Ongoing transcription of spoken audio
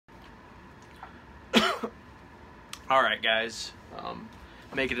Alright guys,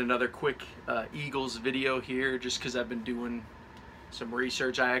 making another quick Eagles video here just because I've been doing some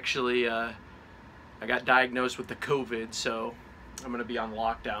research. I actually I got diagnosed with the COVID, so I'm going to be on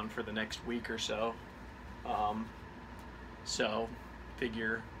lockdown for the next week or so. So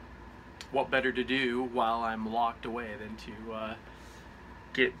figure what better to do while I'm locked away than to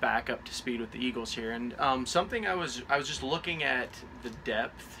get back up to speed with the Eagles here. And something I was just looking at the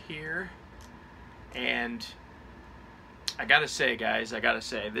depth here, and I gotta say, guys,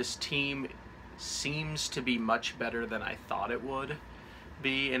 this team seems to be much better than I thought it would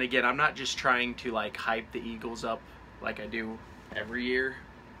be. And again, I'm not just trying to like hype the Eagles up like I do every year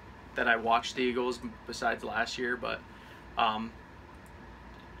that I watch the Eagles besides last year, but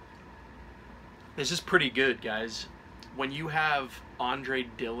this is pretty good, guys. When you have Andre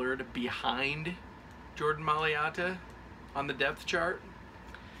Dillard behind Jordan Mailata on the depth chart,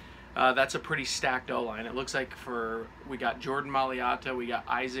 that's a pretty stacked O-line. It looks like we got Jordan Mailata, we got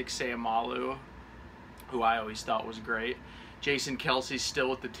Isaac Seumalo, who I always thought was great. Jason Kelce's still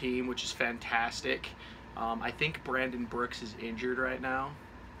with the team, which is fantastic. I think Brandon Brooks is injured right now,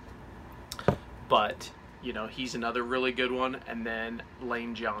 but you know, he's another really good one. And then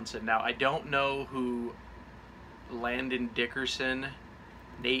Lane Johnson. Now, I don't know who Landon Dickerson,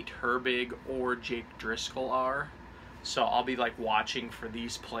 Nate Herbig, or Jake Driscoll are, so I'll be like watching for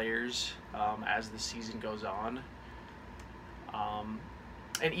these players as the season goes on.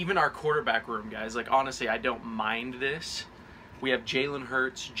 And even our quarterback room, guys, like honestly, I don't mind this. We have Jalen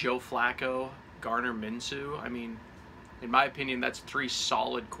Hurts, Joe Flacco, Gardner Minshew. I mean, in my opinion, that's three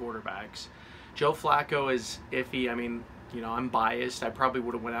solid quarterbacks. Joe Flacco is iffy. I mean, you know, I'm biased. I probably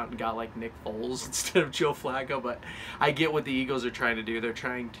would have went out and got like Nick Foles instead of Joe Flacco, but I get what the Eagles are trying to do. They're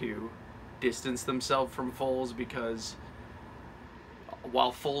trying to distance themselves from Foles, because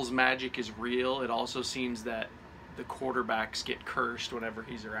while Foles' magic is real, it also seems that the quarterbacks get cursed whenever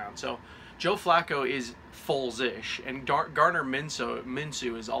he's around. So Joe Flacco is Foles-ish, and Gardner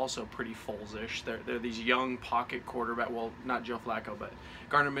Minshew is also pretty Foles-ish. They're these young pocket quarterback. Well, not Joe Flacco, but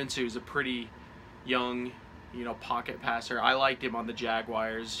Gardner Minshew is a pretty young, you know, pocket passer. I liked him on the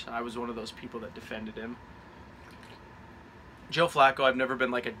Jaguars. I was one of those people that defended him. Joe Flacco, I've never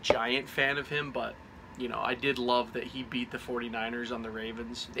been like a giant fan of him, but you know, I did love that he beat the 49ers on the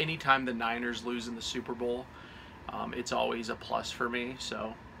Ravens. Anytime the Niners lose in the Super Bowl, it's always a plus for me.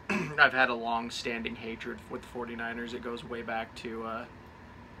 So I've had a long-standing hatred with the 49ers. It goes way back to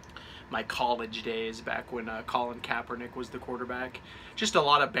my college days, back when Colin Kaepernick was the quarterback. Just a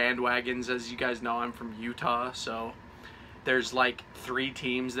lot of bandwagons. As you guys know, I'm from Utah, so there's like three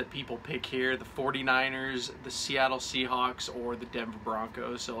teams that people pick here: the 49ers, the Seattle Seahawks, or the Denver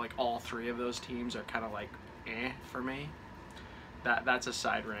Broncos. So like all three of those teams are kind of like for me. That's a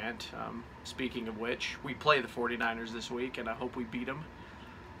side rant. Speaking of which, we play the 49ers this week, and I hope we beat them.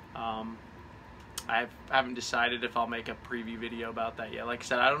 I haven't decided if I'll make a preview video about that yet. Like I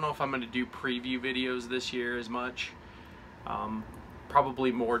said, I don't know if I'm going to do preview videos this year as much.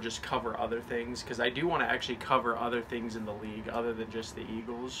 Probably more just cover other things, because I do want to actually cover other things in the league other than just the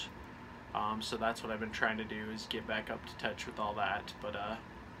Eagles. So that's what I've been trying to do, is get back up to touch with all that. But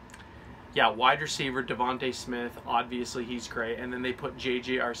yeah, wide receiver Devontae Smith, obviously he's great. And then they put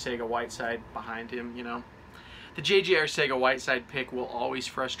J.J. Arcega-Whiteside behind him, you know. The J.J. Arcega-Whiteside pick will always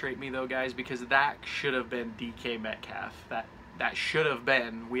frustrate me though, guys, because that should have been DK Metcalf. That should have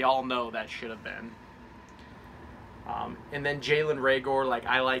been. We all know that should have been. And then Jalen Reagor, like,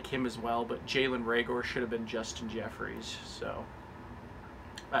 I like him as well, but Jalen Reagor should have been Justin Jeffries. So,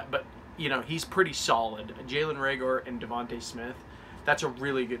 but you know, he's pretty solid. Jalen Reagor and Devontae Smith, that's a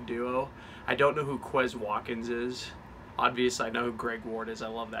really good duo. I don't know who Quez Watkins is. Obviously, I know who Greg Ward is. I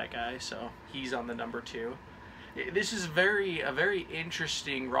love that guy, so he's on the number 2. This is a very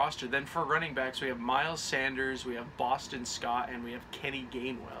interesting roster. Then for running backs, we have Miles Sanders, we have Boston Scott, and we have Kenny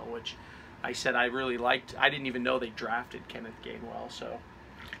Gainwell, which I said I really liked. I didn't even know they drafted Kenneth Gainwell, so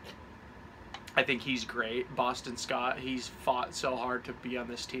I think he's great. Boston Scott, he's fought so hard to be on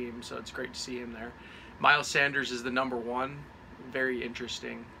this team, so it's great to see him there. Miles Sanders is the number 1. Very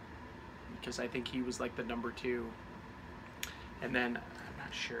interesting, because I think he was like the number 2. And then, I'm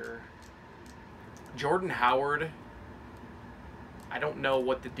not sure, Jordan Howard, I don't know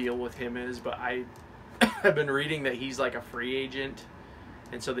what the deal with him is, but I have been reading that he's like a free agent,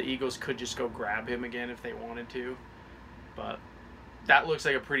 and so the Eagles could just go grab him again if they wanted to. But that looks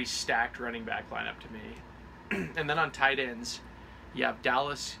like a pretty stacked running back lineup to me. And then on tight ends, you have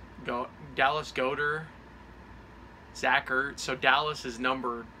Dallas Goedert, Zach Ertz. So Dallas is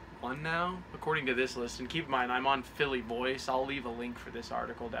number 1 now, according to this list. And keep in mind, I'm on Philly Voice. I'll leave a link for this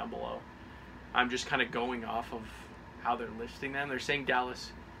article down below. I'm just kind of going off of how they're listing them. They're saying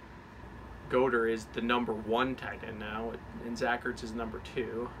Dallas Goedert is the #1 tight end now, and Zach Ertz is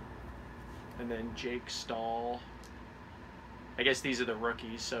 #2. And then Jake Stahl. I guess these are the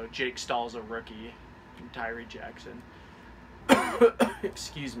rookies. So Jake Stahl's a rookie, and Tyree Jackson.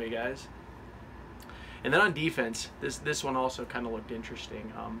 Excuse me, guys. And then on defense, this one also kind of looked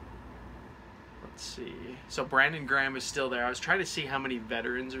interesting. Let's see. So Brandon Graham is still there. I was trying to see how many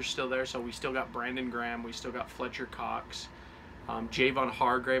veterans are still there. So we still got Brandon Graham. We still got Fletcher Cox. Javon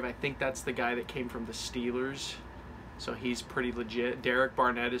Hargrave, I think that's the guy that came from the Steelers. So he's pretty legit. Derek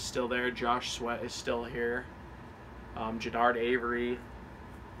Barnett is still there. Josh Sweat is still here. Jannard Avery.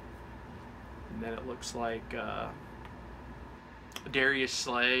 And then it looks like Darius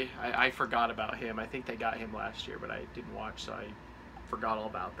Slay. I forgot about him. I think they got him last year, but I didn't watch, so I forgot all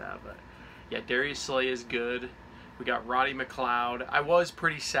about that. But yeah, Darius Slay is good. We got Roddy McLeod. I was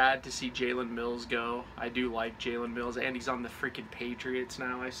pretty sad to see Jalen Mills go. I do like Jalen Mills, and he's on the freaking Patriots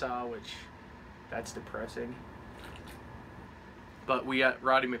now, I saw, which that's depressing. But we got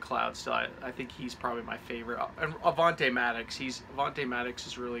Roddy McLeod still. I think he's probably my favorite. And Avonte Maddox. Avonte Maddox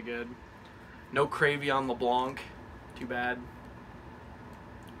is really good. No Cravion LeBlanc. Too bad.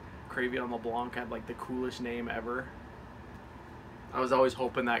 Cravion LeBlanc had like the coolest name ever. I was always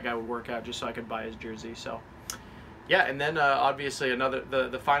hoping that guy would work out just so I could buy his jersey. So yeah, and then obviously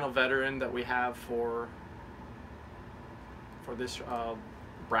the final veteran that we have for this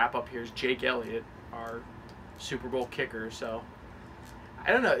wrap up here is Jake Elliott, our Super Bowl kicker. So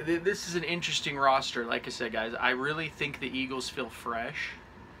I don't know. This is an interesting roster. Like I said, guys, I really think the Eagles feel fresh.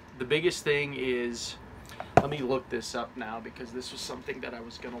 The biggest thing is, let me look this up now because this was something that I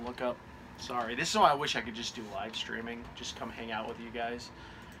was going to look up. Sorry. This is why I wish I could just do live streaming. Just come hang out with you guys.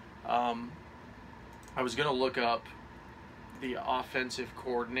 I was going to look up the offensive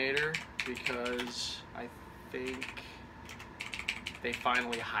coordinator because I think they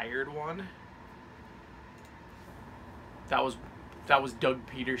finally hired one. That was Doug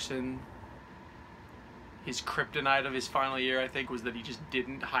Peterson. His kryptonite of his final year, I think, was that he just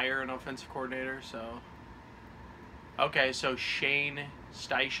didn't hire an offensive coordinator. So, okay, so Shane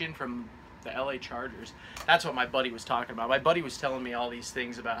Steichen from the LA Chargers. That's what my buddy was talking about. My buddy was telling me all these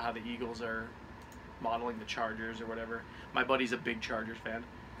things about how the Eagles are modeling the Chargers or whatever. My buddy's a big Chargers fan.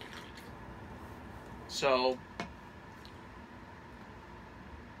 So,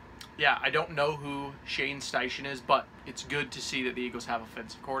 yeah, I don't know who Shane Steichen is, but it's good to see that the Eagles have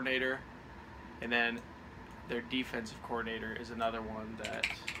offensive coordinator. And then their defensive coordinator is another one that...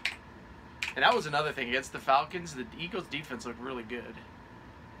 And that was another thing. Against the Falcons, the Eagles' defense looked really good.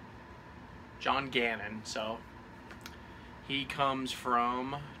 John Gannon. So, he comes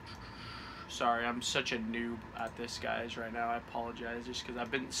from... Sorry, I'm such a noob at this, guys, right now. I apologize just because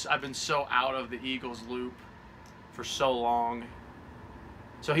I've been so out of the Eagles loop for so long.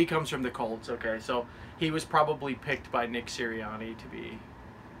 So he comes from the Colts. Okay, so he was probably picked by Nick Sirianni to be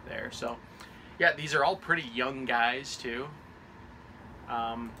there. So yeah, these are all pretty young guys too.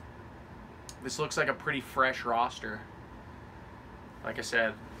 This looks like a pretty fresh roster. Like I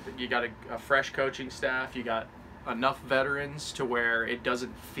said, you got a fresh coaching staff. You got enough veterans to where it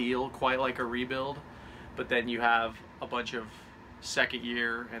doesn't feel quite like a rebuild, but then you have a bunch of second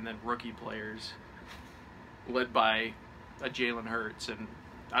year and then rookie players led by a Jalen Hurts. And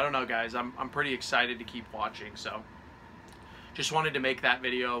I don't know, guys, I'm pretty excited to keep watching. So just wanted to make that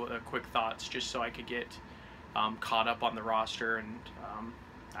video, quick thoughts, just so I could get caught up on the roster and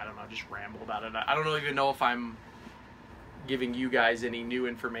I don't know, just ramble about it. I don't even know if I'm giving you guys any new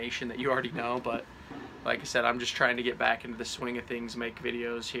information that you already know, but like I said, I'm just trying to get back into the swing of things, make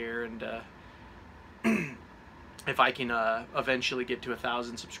videos here, and if I can eventually get to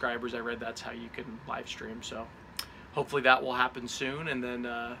 1,000 subscribers, I read that's how you can live stream, so hopefully that will happen soon. And then,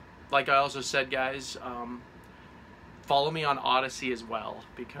 like I also said, guys, follow me on Odyssey as well,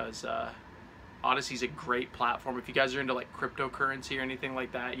 because Odyssey's a great platform. If you guys are into like cryptocurrency or anything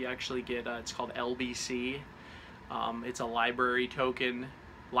like that, you actually get, it's called LBC. It's a library token.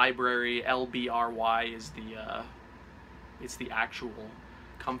 Library, LBRY is it's the actual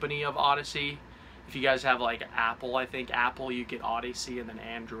company of Odyssey. If you guys have like Apple, I think Apple, you get Odyssey, and then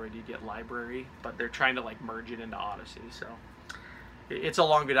Android you get Library, but they're trying to like merge it into Odyssey. So it's a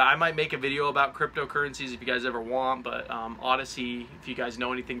long video. I might make a video about cryptocurrencies if you guys ever want, but Odyssey, if you guys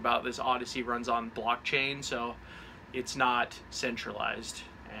know anything about this, Odyssey runs on blockchain, so it's not centralized,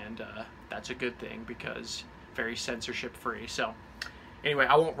 and that's a good thing because very censorship free. So anyway,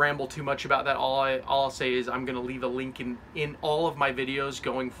 I won't ramble too much about that. All I'll say is I'm going to leave a link in all of my videos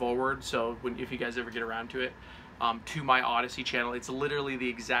going forward, so if you guys ever get around to it, to my Odyssey channel. It's literally the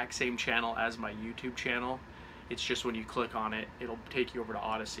exact same channel as my YouTube channel. It's just when you click on it, it'll take you over to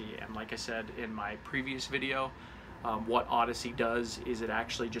Odysee. And like I said in my previous video, what Odysee does is it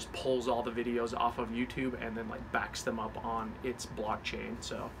actually just pulls all the videos off of YouTube and then like backs them up on its blockchain.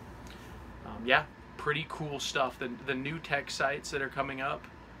 So yeah, pretty cool stuff. The new tech sites that are coming up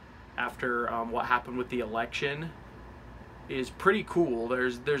after what happened with the election is pretty cool.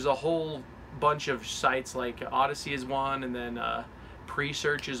 There's a whole bunch of sites, like Odysee is one, and then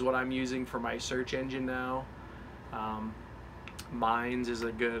Presearch is what I'm using for my search engine now. Minds is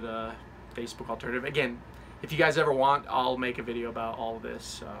a good Facebook alternative. Again, if you guys ever want, I'll make a video about all of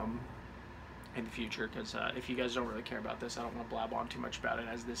this in the future, because if you guys don't really care about this, I don't want to blab on too much about it,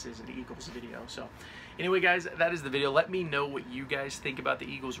 as this is an Eagles video. So anyway, guys, that is the video. Let me know what you guys think about the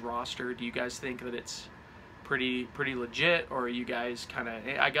Eagles roster. Do you guys think that it's pretty legit, or are you guys kind of...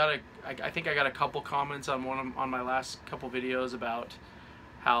 I think I got a couple comments on on my last couple videos about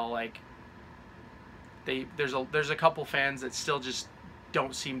how like there's a couple fans that still just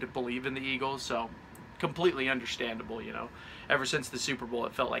don't seem to believe in the Eagles. So completely understandable, you know. Ever since the Super Bowl,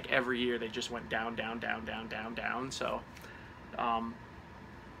 it felt like every year they just went down, down, down, down, down, down. So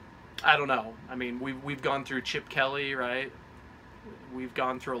I don't know. I mean, we've gone through Chip Kelly, right? We've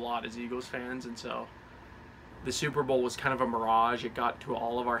gone through a lot as Eagles fans, and so the Super Bowl was kind of a mirage. It got to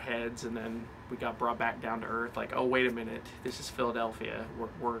all of our heads, and then we got brought back down to earth. Like, oh, wait a minute, this is Philadelphia.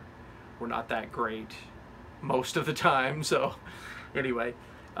 We're not that great most of the time. So anyway,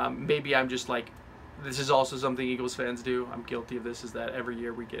 maybe I'm just like, this is also something Eagles fans do. I'm guilty of this, is that every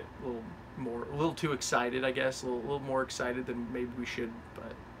year we get a little too excited, I guess, a little more excited than maybe we should.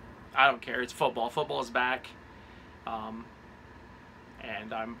 But I don't care. It's football. Football is back,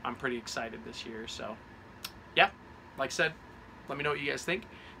 and I'm pretty excited this year. So yeah, like I said, let me know what you guys think.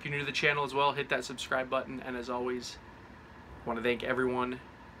 If you're new to the channel as well, hit that subscribe button. And as always, I want to thank everyone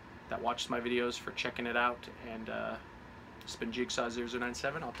that watched my videos for checking it out. And it's been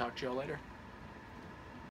Jigsaw097. I'll talk to y'all later.